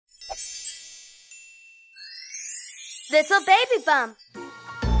Little baby bump.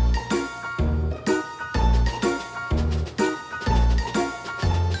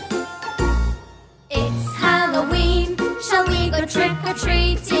 It's Halloween, shall we go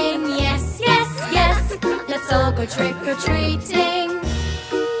trick-or-treating? Yes, yes, yes, let's all go trick-or-treating.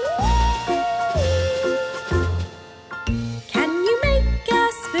 Can you make a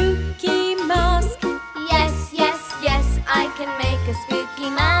spooky mask? Yes, yes, yes, I can make a spooky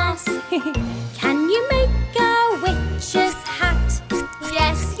mask. Can you make a witch's hat?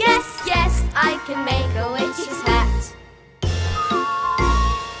 Yes, yes, yes, I can make a witch's hat.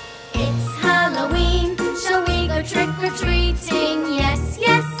 It's Halloween, shall we go trick-or-treating? Yes,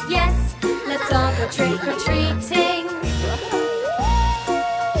 yes, yes, let's all go trick-or-treating.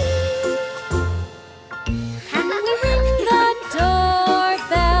 Can we ring the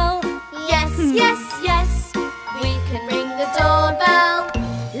doorbell? Yes, yes, yes, we can ring the doorbell.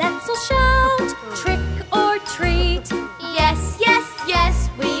 Let's all shout trick or treat. Yes, yes, yes,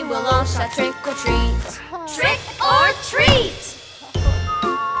 we will all shout trick or treat. Trick or treat!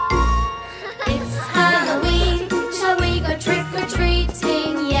 It's Halloween, shall we go trick or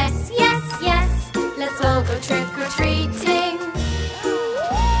treating? Yes, yes, yes, let's all go trick or treating.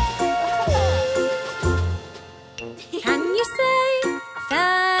 Can you say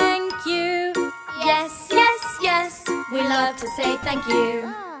thank you? Yes, yes, yes, we love to say thank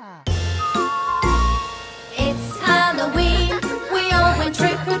you. It's Halloween, we all went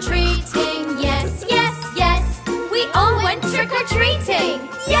trick-or-treating. Yes, yes, yes, we all went trick-or-treating.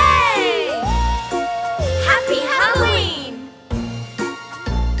 Yay! Happy Halloween!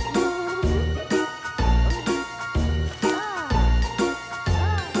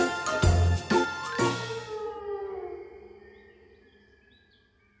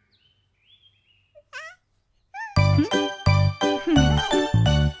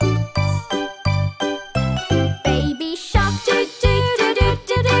 Baby shark doo doo doo doo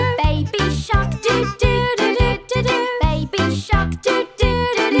doo doo. Baby shark doo doo doo doo doo doo. Baby shark doo doo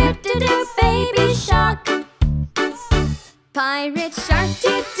doo doo doo doo. Baby shark. Pirate shark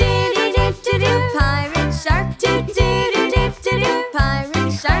doo doo doo doo doo doo. Pirate shark doo doo doo doo doo doo.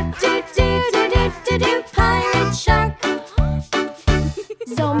 Pirate shark doo doo doo doo doo doo. Pirate shark.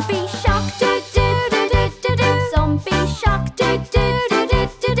 Zombie shark doo doo doo doo doo doo. Zombie shark doo doo doo doo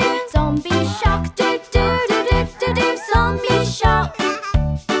doo doo. Zombie shark doo doo doo doo doo doo. Zombie shark.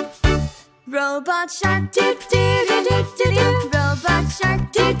 Robot shark doo doo doo doo doo doo. Robot shark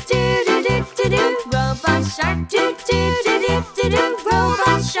doo doo doo doo doo doo. Robot shark doo doo doo doo doo doo.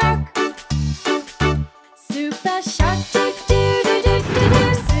 Robot shark. Super shark doo doo doo doo doo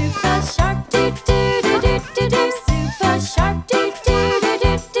doo. Super shark doo doo doo doo doo doo. Super shark doo doo doo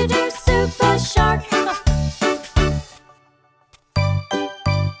doo doo doo. Super shark.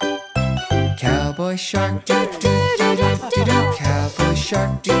 Cowboy shark doo doo doo doo doo doo. Cowboy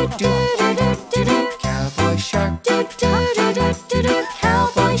shark doo doo doo doo doo doo. Cowboy shark doo doo doo doo doo doo.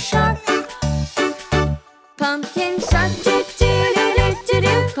 Cowboy shark. Pumpkin shark doo doo doo doo doo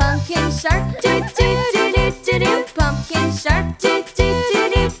doo. Pumpkin shark doo doo doo doo doo doo. Pumpkin shark doo doo doo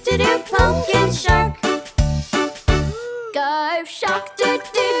doo doo doo. Pumpkin shark. Go shark doo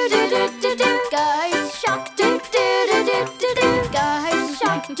doo doo doo doo doo. Go shark doo doo doo doo doo doo. Go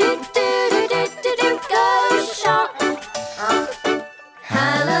shark doo doo doo doo doo doo. Go shark.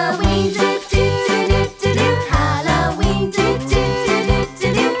 Halloween doo doo doo doo doo doo. Halloween doo doo doo doo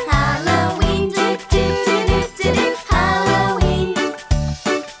doo doo. Halloween doo doo doo doo doo doo. Halloween.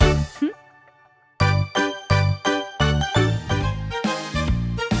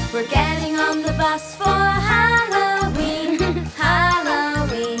 We're getting on the bus for Halloween.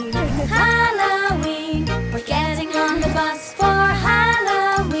 Halloween, Halloween. We're getting on the bus for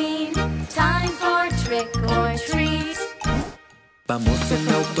Halloween. Time for trick or treat. Vamos en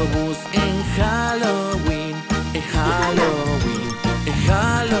autobús en Halloween, Halloween,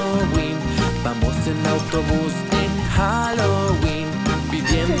 Halloween. Vamos en autobús en Halloween,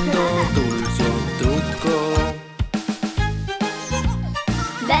 pidiendo dulce o truco.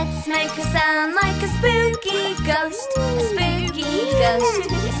 Let's make a sound like a spooky ghost. A spooky ghost.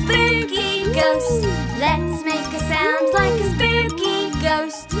 A spooky ghost. Let's make a sound like a spooky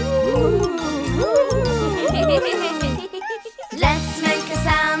ghost. Let's make a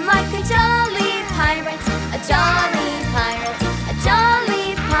sound like a jolly pirate. A jolly pirate. A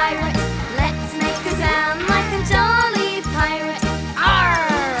jolly pirate. Let's make a sound like a jolly pirate.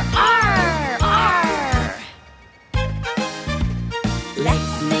 Arr! Arr! Arr!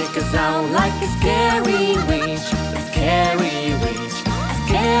 Let's make a sound like a scary witch, a scary witch, a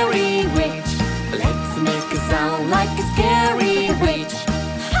scary witch. Let's make a sound like a scary witch.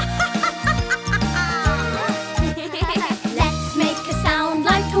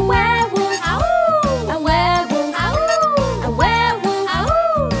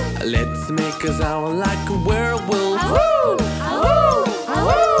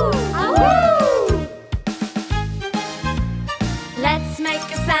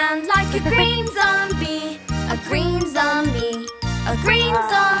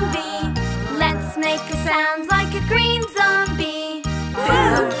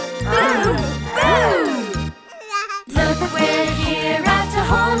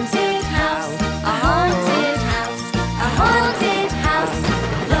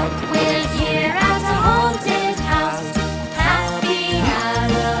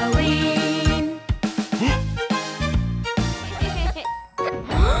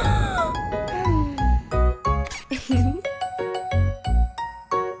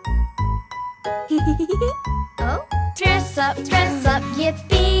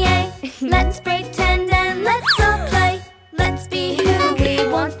 Let's pretend and let's all play. Let's be who we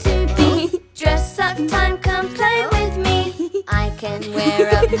want to be. Dress up time, come play with me. I can wear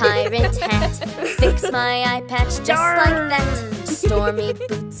a pirate hat, fix my eye patch just like that. Stormy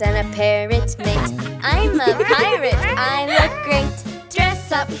boots and a parrot mitt. I'm a pirate, I look great.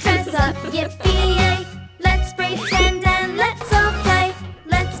 Dress up, yippee-yay. Let's pretend and let's all play.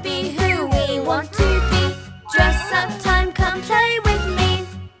 Let's be who we want to be. Dress up time, come play with me.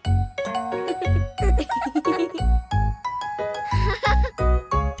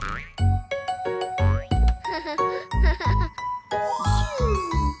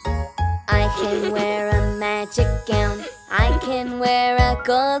 I can wear a magic gown. I can wear a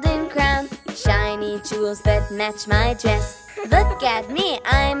golden crown. Shiny jewels that match my dress. Look at me,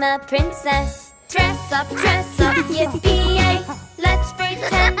 I'm a princess. Dress up, yippee-yay. Let's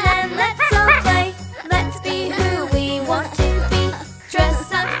pretend and let's all play. Let's be who we want to be.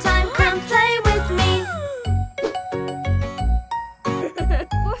 Dress up time, come play with me.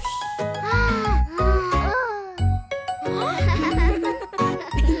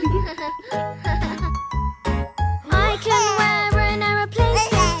 I can wear an aeroplane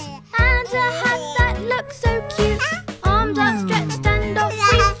suit and a hat that looks so cute. Arms outstretched and off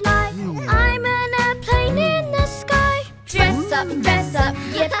we fly. I'm an airplane in the sky. Dress up,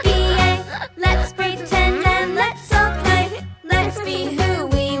 yippee-yay. Let's pretend and let's all play. Let's be who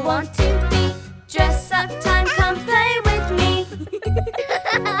we want to be. Dress up time, come play with me.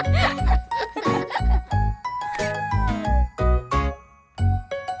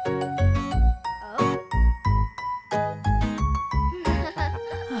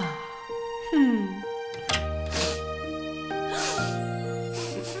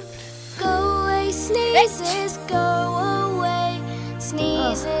 Go away, sneezes, go away.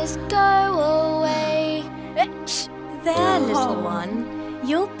 Sneezes, go away. There, little one.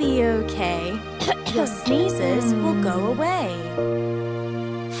 You'll be okay. Your sneezes will go away.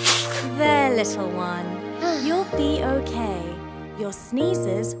 There, little one. You'll be okay. Your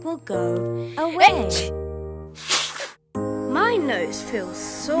sneezes will go away. My nose feels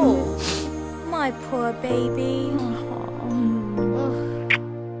sore. My poor baby.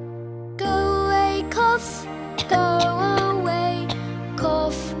 Go away, cough, go away.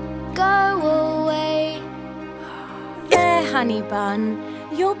 Cough, go away. There, honey bun.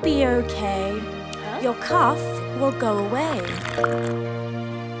 You'll be okay. Your cough will go away.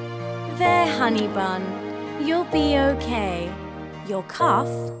 There, honey bun. You'll be okay. Your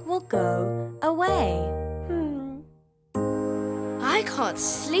cough will go away. I can't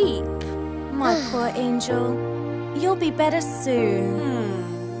sleep. My poor angel. You'll be better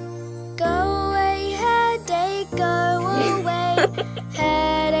soon. Go away, headache, go away.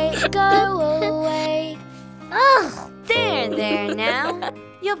 Headache, go away. There now.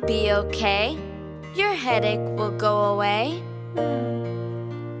 You'll be okay. Your headache will go away.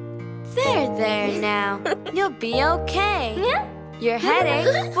 There now. You'll be okay. Your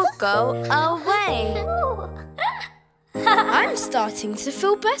headache will go away. I'm starting to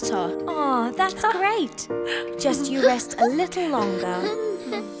feel better. Oh, that's great. Just you rest a little longer.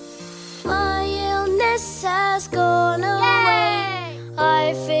 My illness has gone away.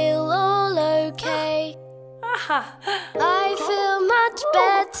 I feel all okay. I feel much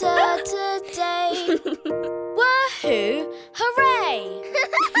better today. Woohoo! Hooray!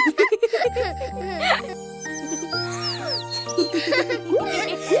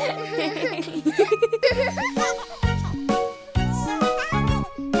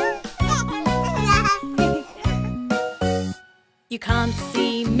 You can't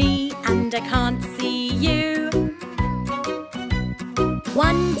see me and I can't see you.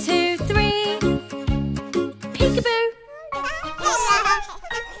 1, 2, 3. Peekaboo.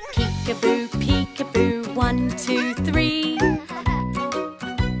 Peekaboo, peekaboo. 1, 2, 3.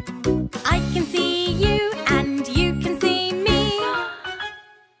 I can see you and you can see me.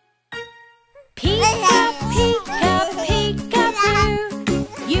 Peeka, peeka, peekaboo.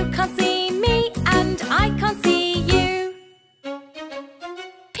 You can't see me and I can't see you.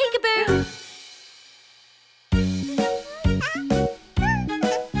 Peekaboo.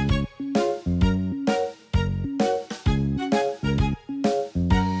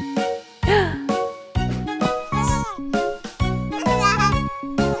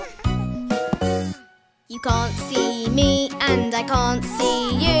 You can't see me and I can't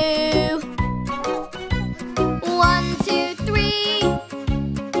see you. 1, 2, 3.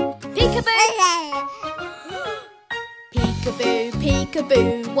 Peekaboo. Peekaboo,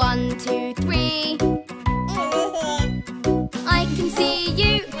 peekaboo. 1, 2, 3. I can see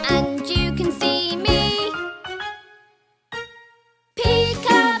you and you can see me.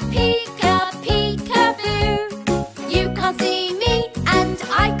 Peeka, peeka.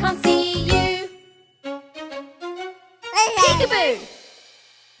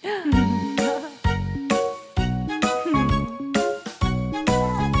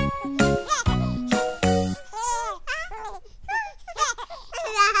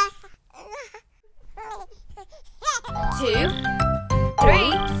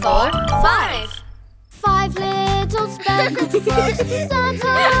 Sat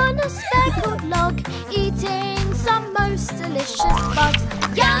on a speckled log, eating some most delicious bugs.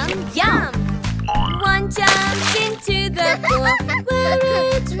 Yum, yum! One jumped into the pool, where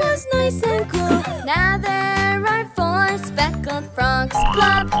it was nice and cool. Now there are 4 speckled frogs.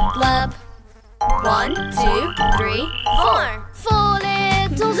 Glub, glub. 1, 2, 3, 4. 4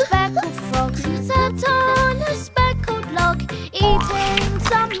 little speckled frogs sat on a speckled log, eating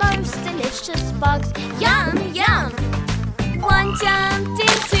some most delicious bugs. Yum, yum! One jumped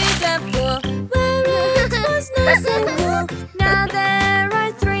into the pool, where it was nice and cool. Now there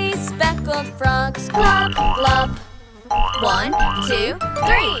are 3 speckled frogs. Glub, glub. 1, 2,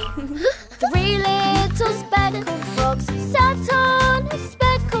 3. 3 little speckled frogs sat on a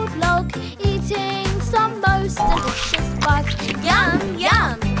speckled log, eating some most delicious bugs. Yum,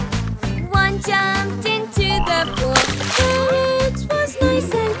 yum! One jumped into the pool, where it was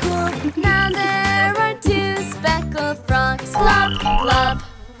nice and cool. Now there are 2 speckled frogs. Glub, glub.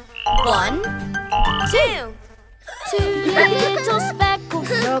 1, 2. 2 little speckled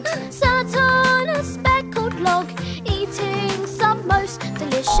frogs sat on a speckled log, eating some most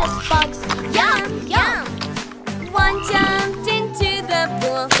delicious bugs. Yum, yum! One jumped into the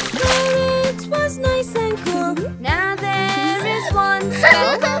pool, where it was nice and cool. Now there is 1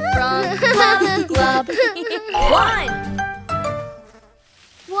 speckled frog. Glub, glub.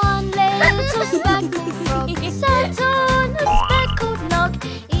 1 little speckled frog sat on a speckled log,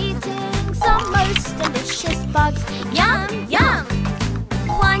 eating some most delicious bugs. Yum, yum!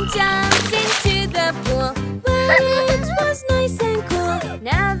 One jumped into the pool, where it was nice and cool.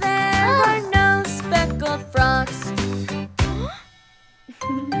 Now there are no speckled frogs.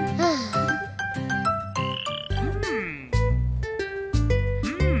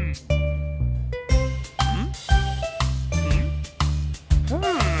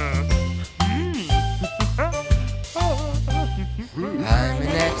 I'm an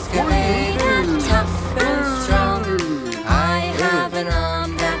excavator, tough and strong. I have an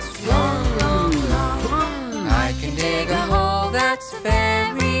arm that's long, long, long. I can dig a hole that's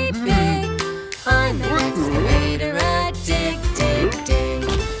very big. I'm an excavator, a dig, dig, dig.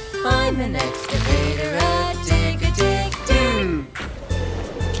 I'm an excavator, a dig, a dig, dig.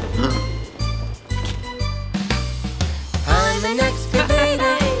 I'm an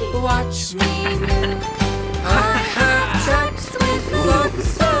excavator, watch me move. I have trucks with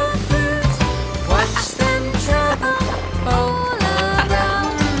lots of fruits. Watch them travel all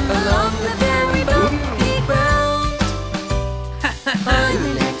around, along the very bumpy ground. I'm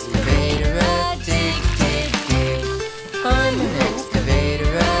an excavator, a dig, dig, dig. I'm an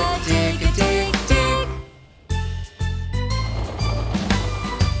excavator, a dig, dig, dig.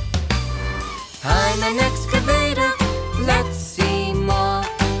 I'm an excavator, let's see more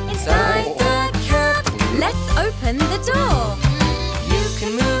inside the cab. Let's open the door. You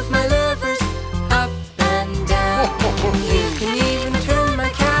can move my levers up and down. You can even turn my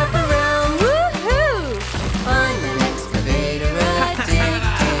cab around. Woohoo! I'm an excavator, a dig,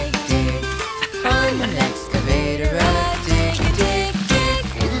 dig, dig. I'm an excavator, a dig, dig, dig.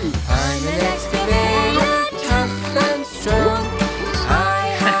 I'm an excavator, tough and strong. I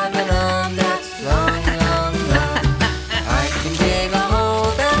have an arm that's long, long, long. I can dig a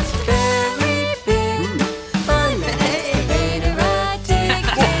hole that's very big. I'm an excavator, a dig,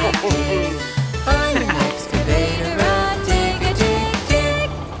 dig, dig. I'm an excavator, a dig, dig, dig.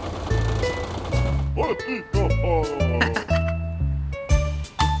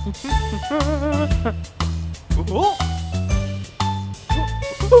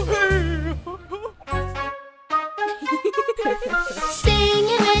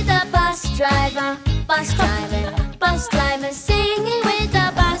 Singing with the bus driver, bus driver, bus driver. Singing with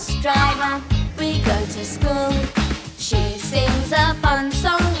the bus driver. We go to school. She sings a fun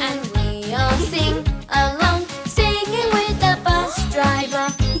song and we all sing along. Singing with the bus driver.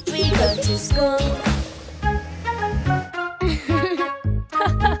 We go to school.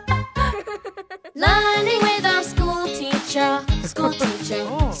 Learning with our school teacher, school teacher,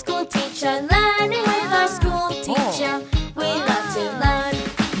 school teacher. Learning with our school teacher. We love to learn.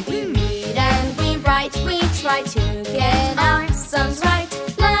 We read and we write. We try to get our sums right.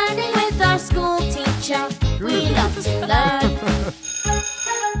 Learning with our school teacher. We love to learn.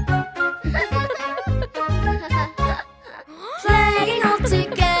 Playing all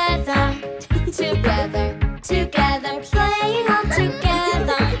together, together, together. Playing all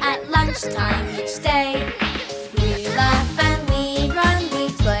together at lunchtime each day. We laugh and we run, we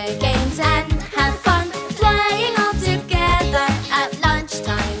play games and have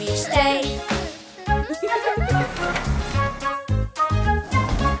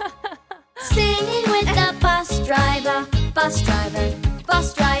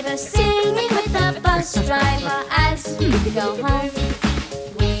go home.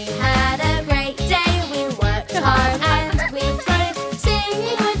 We had a great day, we worked hard and we played,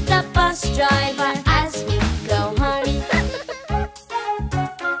 singing with the bus driver as we go home.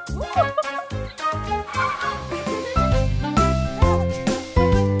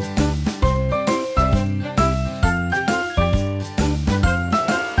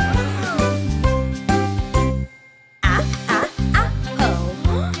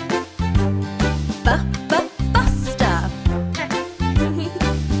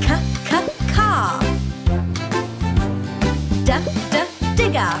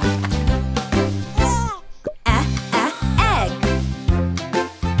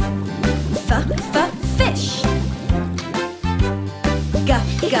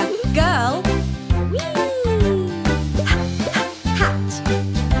 Girl. Hat.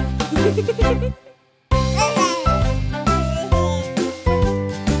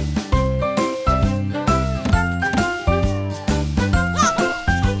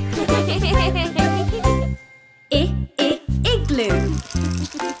 Igloo.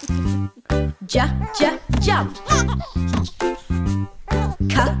 Jump.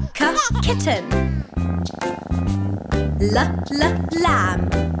 Kitten. Lamb.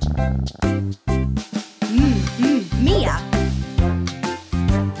 Mia.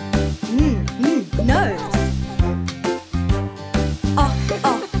 Nose.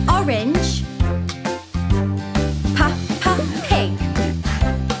 Orange. Pig.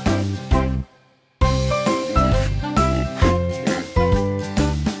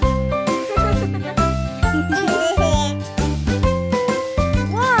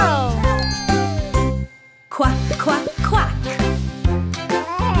 Whoa! Quack.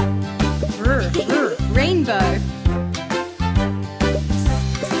 Rainbow.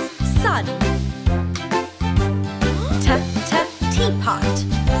 Sun. Teapot.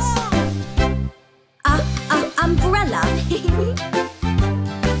 Umbrella.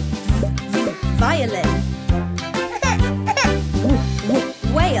 Violin.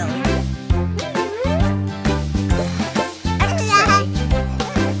 Whale. X-ray.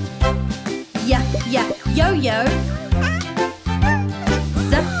 Yo-yo.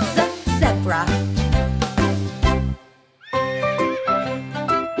 Zebra.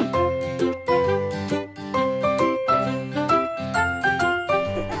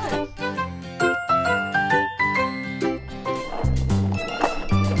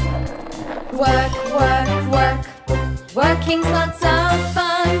 Work. Working's lots of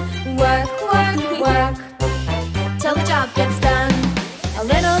fun. Work. Till the job gets done. A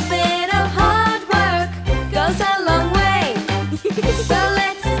little bit of hard work goes a long way. So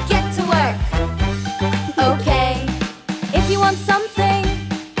let's get to work. Okay. If you want something,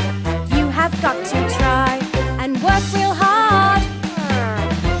 you have got to try and work real hard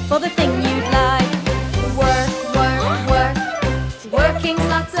for the thing you'd like. Work. Working's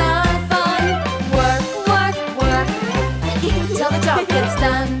lots of fun. Work. Till the job gets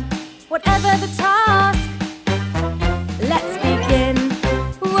done. Whatever the task, let's begin.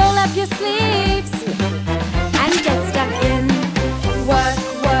 Roll up your sleeves and get stuck in. Work.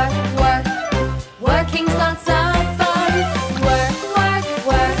 Working's lots of fun. Work.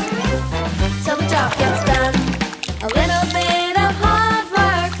 Till the job gets done. A little bit of hard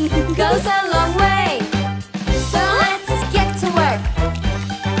work goes a long way. So let's get to work.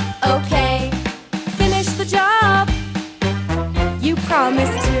 Okay, finish the job you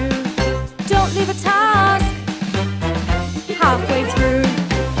promised to. Don't leave a task halfway through.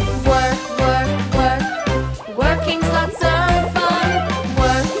 Work. Working's lots of fun.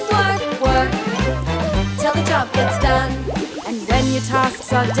 Work. Till the job gets done. And when your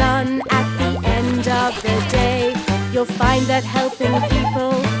tasks are done at the end of the day, you'll find that helping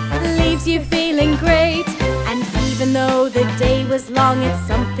people leaves you feeling great. And even though the day was long, it's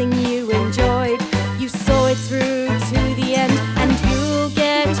something you enjoyed. You saw it through to the end, and you'll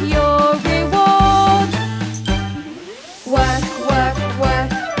get your reward. Work.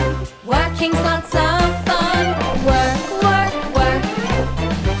 Working's lots of fun. Work.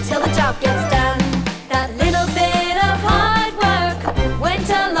 Till the job gets done. That little bit of hard work went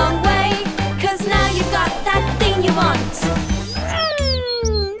a long way, 'cause now you've got that thing you want.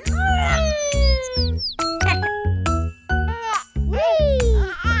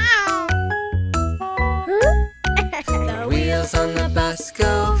 The wheels on the bus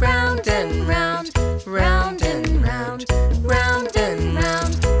go round and round, round and round, round and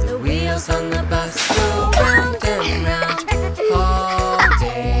round. The wheels on the bus go round and round all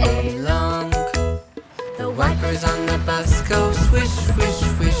day long. The wipers on the bus go swish, swish,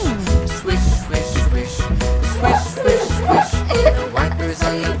 swish, swish, swish, swish, swish, swish, swish. The wipers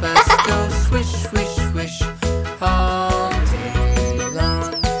on the bus go swish, swish, swish all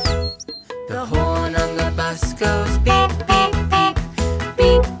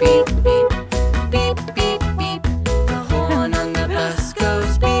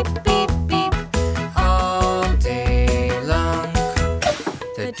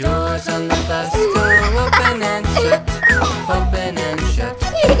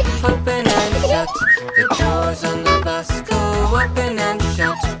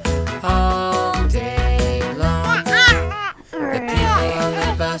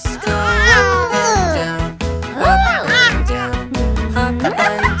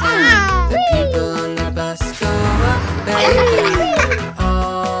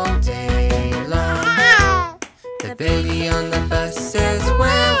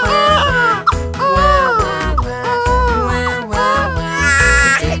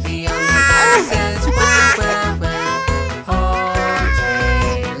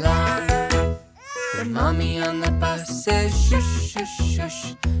mommy on the bus says shush, shush,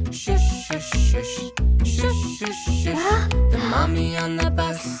 shush, shush, shush, shush, shush, shush, shush. The mommy on the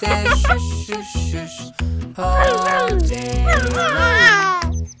bus says shush, shush, shush, all day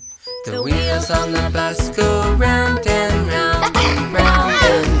long. The wheels on the bus go round and round, round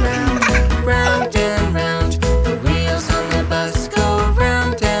and round, round and round. The wheels on the bus go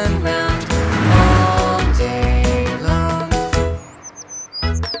round and round all day long.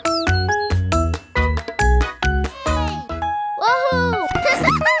 Woohoo!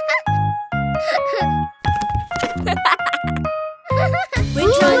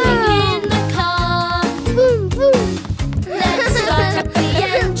 We're driving in the car. Boom, boom. Let's start up the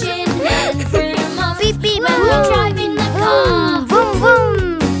engine and vroom off. Beep, beep, When we drive in the car, Boom,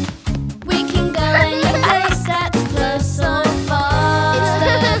 boom. we can go any place that's close or far. It's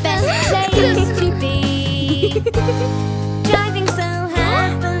the best place to be. Driving so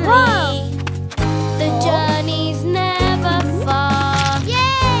happily, the journey's never far.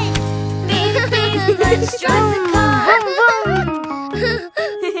 Yay! Beep, beep, let's drive the car.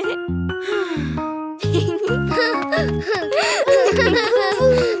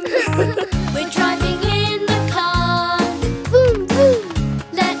 We're driving in the car. Boom, boom.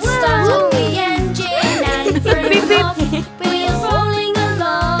 Let's start up the engine and vroom off. Wheels rolling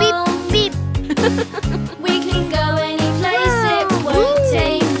along. Beep, beep. We can go any place, it won't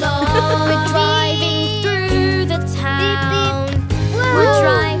take long. We're driving through the town. We're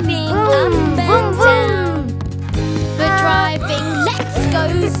driving up and down. We're driving, let's go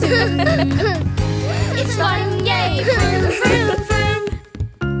zoom. It's fun, yay, vroom, vroom, vroom.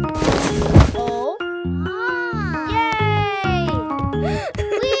 Oh. Yay! Whee!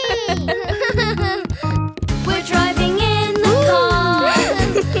 We're driving in the car.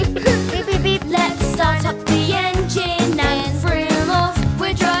 Beep, beep, beep. Let's start up the engine and vroom off.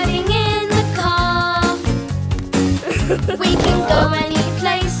 We're driving in the car. We can go any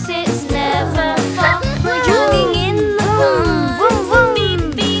place, it's never far. We're driving in the car.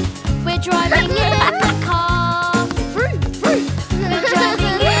 Beep, beep. We're driving in the car. We're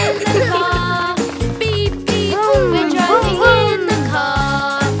driving in the car. Beep, beep. We're driving in the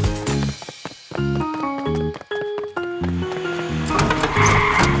car.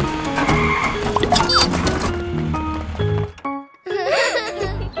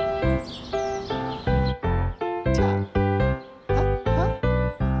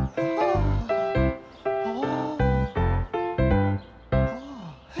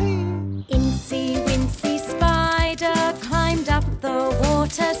 Incy Wincy Spider climbed up the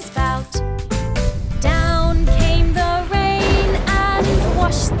water spout. Down came the rain and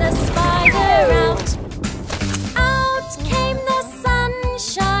washed the spider out. Out came the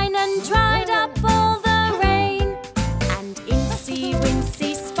sunshine and dried up all the rain. And Incy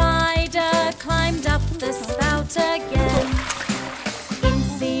Wincy Spider climbed up the spout again.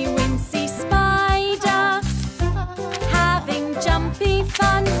 Incy Wincy Spider, having jumpy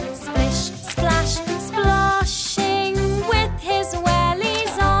fun, splish, splash, splashing with his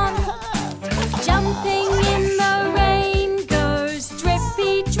wellies on.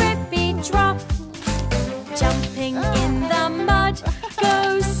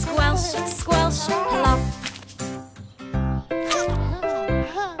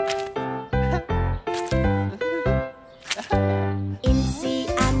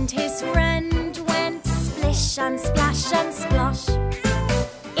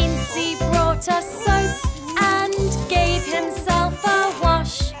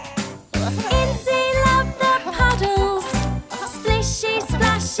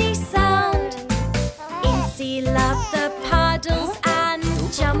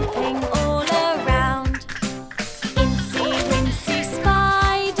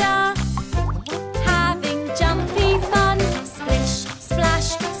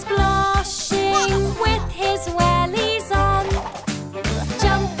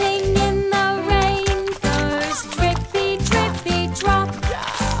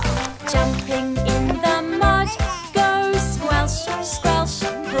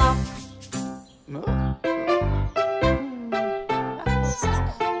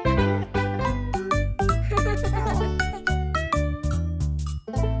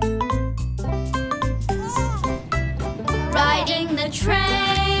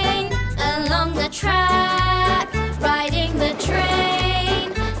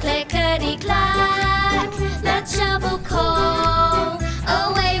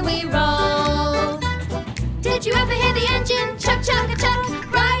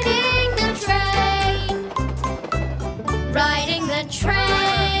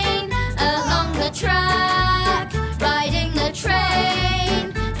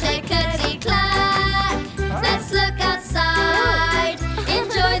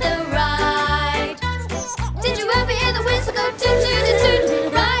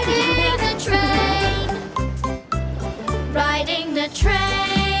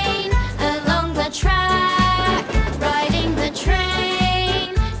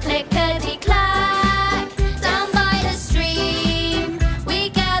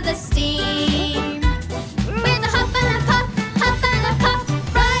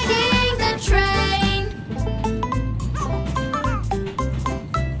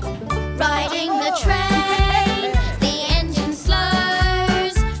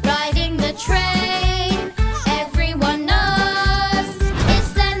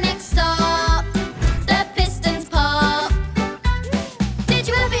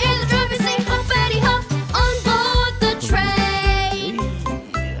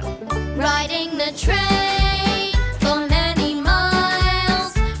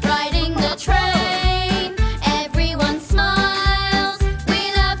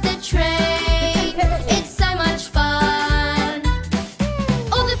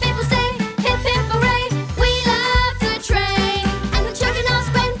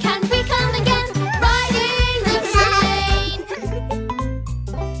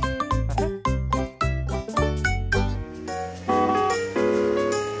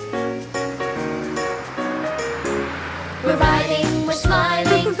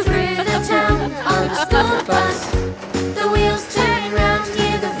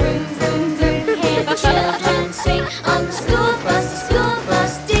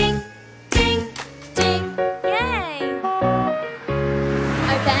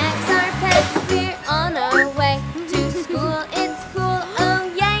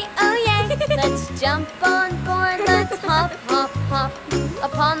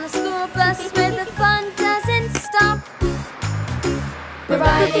 We're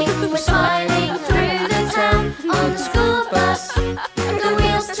riding, we're smiling through the town on the school bus. The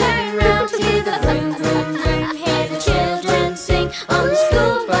wheels turn round, hear the vroom, vroom, vroom. Hear the children sing on the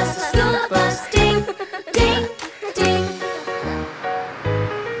school bus, ding, ding, ding.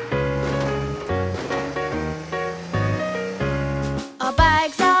 Our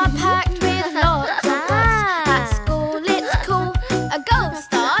bags are packed with lots of books. At school it's cool, a gold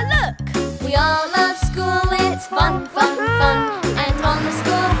star, look! We all love school, it's fun, fun, fun. And on the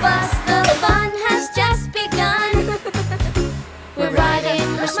school bus, the fun has just begun. We're riding,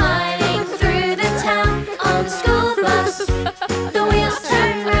 we're smiling through the town on the school bus. The wheels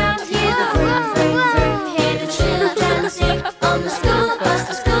turn round, hear the vroom, vroom, vroom. Hear the children sing on the school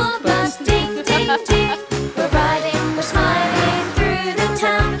bus, ding, ding, ding. We're riding, we're smiling through the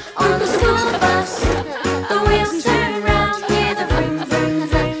town on the school bus. The wheels turn round, hear the vroom, vroom,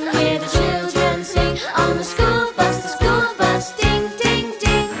 vroom. Hear the children sing on the school bus, ding, ding,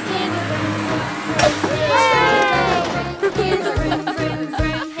 ding. Hear the vroom, vroom, vroom. Hear the vroom, vroom,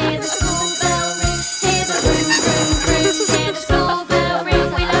 vroom. Hear the school bell ring. Hear the vroom, vroom, vroom. Hear the school bell ring.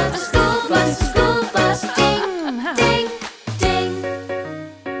 We love the school bus, ding, ding, ding.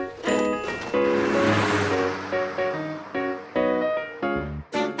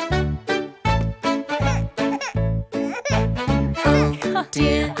 Oh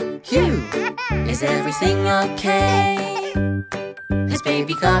dear, Hugh, is everything okay? Has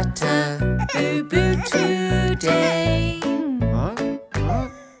baby got a boo-boo today?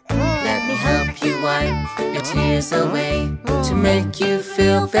 Let me help you wipe your tears away to make you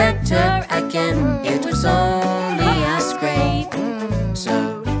feel better again. It was only a scrape,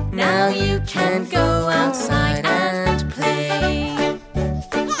 so now you can go outside and play.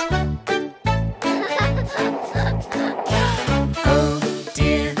 Oh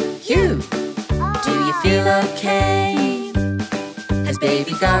dear, Hugh, do you feel okay? Has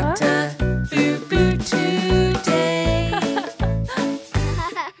baby got a boo-boo today?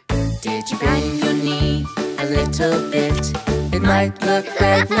 Did you bang your knee a little bit? It might look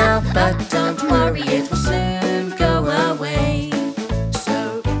red now, but don't worry, it will soon go away.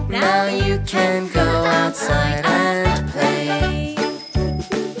 So now you can go outside and play.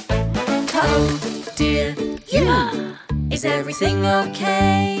 Oh dear, Hugh, is everything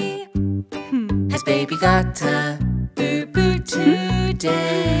okay? Has baby got a boo-boo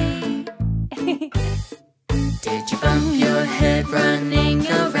today? Did you bump your head running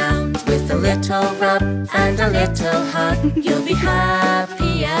around with a little rub and a little hug? You'll be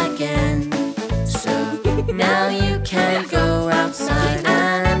happy again. So now you can go outside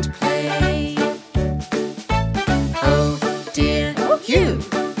and play. Oh dear, Hugh,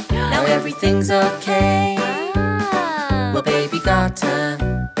 now everything's okay. Well, baby got a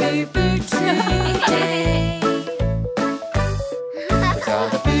boo-boo today. With all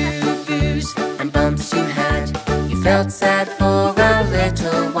the boo-boos and bumps you had, you felt sad for a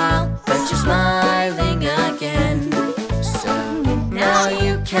little while, but you're smiling again. So now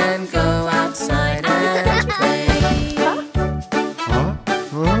you can go outside and play.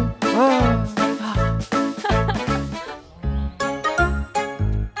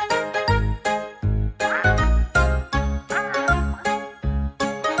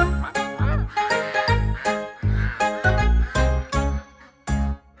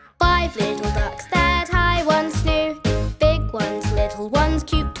 Five little ducks that I once knew, big ones, little ones,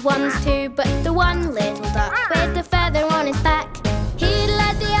 cute ones too. But the one little duck with the feather on his back, he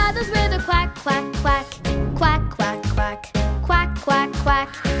led the others with a quack, quack, quack, quack, quack, quack, quack, quack, quack.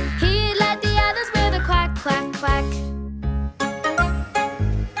 He